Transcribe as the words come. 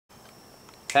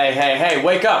Hey, hey, hey,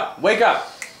 wake up! Wake up!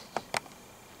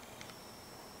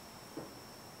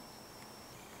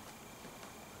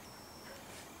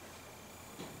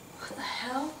 What the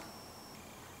hell?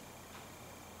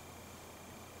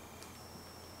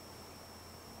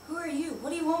 Who are you?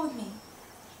 What do you want with me?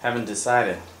 Haven't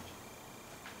decided.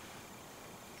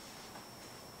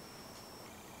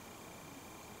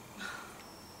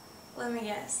 Let me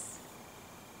guess.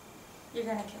 You're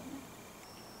gonna kill me.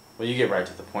 Well, you get right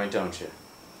to the point, don't you?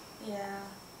 Yeah.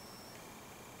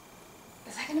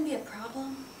 Is that gonna be a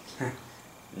problem?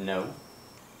 No.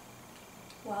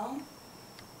 Well,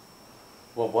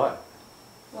 Well, what?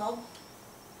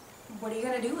 what are you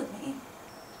gonna do with me?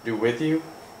 Do with you?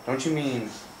 Don't you mean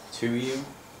to you?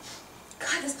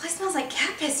 God, this place smells like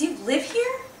cat piss. You live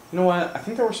here? You know what? I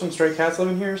think there were some stray cats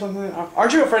living here or something.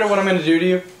 Aren't you afraid of what I'm going to do to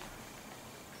you?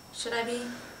 Should I be?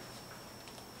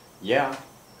 Yeah.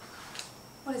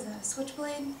 What is that, a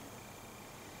switchblade?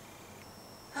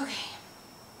 Okay,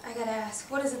 I gotta ask,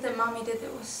 what is it that Mommy did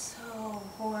that was so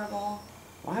horrible?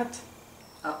 What?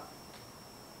 Oh.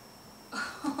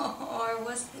 Or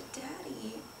was it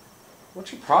Daddy?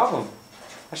 What's your problem?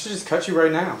 I should just cut you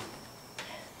right now.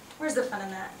 Where's the fun in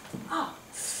that? Oh,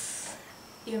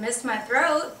 you missed my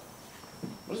throat.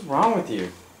 What is wrong with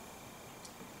you?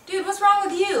 Dude, what's wrong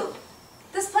with you?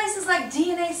 This place is like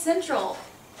DNA Central.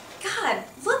 God,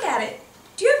 look at it.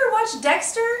 Do you ever watch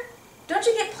Dexter? Don't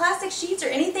you get plastic sheets or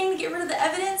anything to get rid of the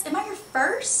evidence? Am I your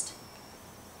first?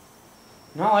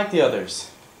 Not like the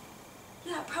others.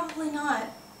 Yeah, probably not.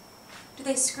 Do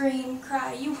they scream,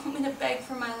 cry? You want me to beg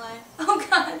for my life? Oh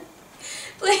God,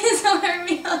 please don't hurt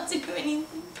me. I'll do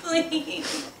anything,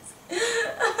 please.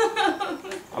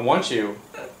 I want you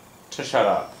to shut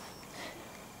up.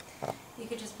 You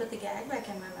could just put the gag back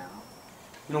in my mouth.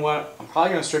 You know what? I'm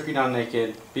probably going to strip you down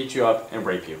naked, beat you up, and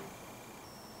rape you.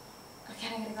 Oh,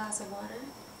 can I get a glass of water?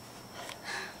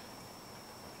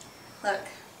 Look,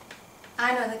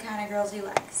 I know the kind of girls you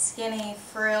like. Skinny,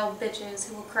 frail bitches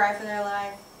who will cry for their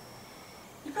life.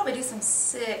 You probably do some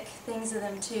sick things to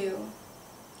them too.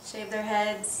 Shave their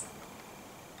heads,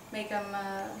 make them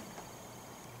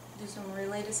do some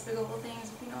really despicable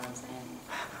things, if you know what I'm saying.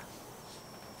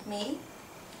 Me?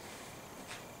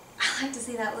 I like to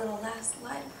see that little last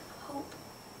light of hope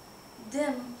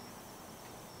dim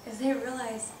as they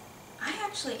realize I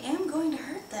actually am going to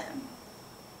hurt them.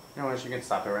 You know what? You can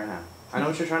stop it right now. I know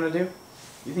what you're trying to do.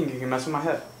 You think you can mess with my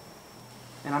head.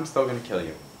 And I'm still going to kill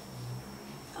you.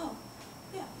 Oh,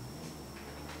 yeah.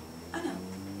 I know.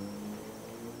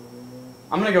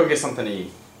 I'm going to go get something to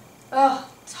eat. Ugh,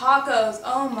 tacos.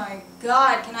 Oh my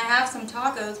God. Can I have some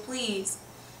tacos, please?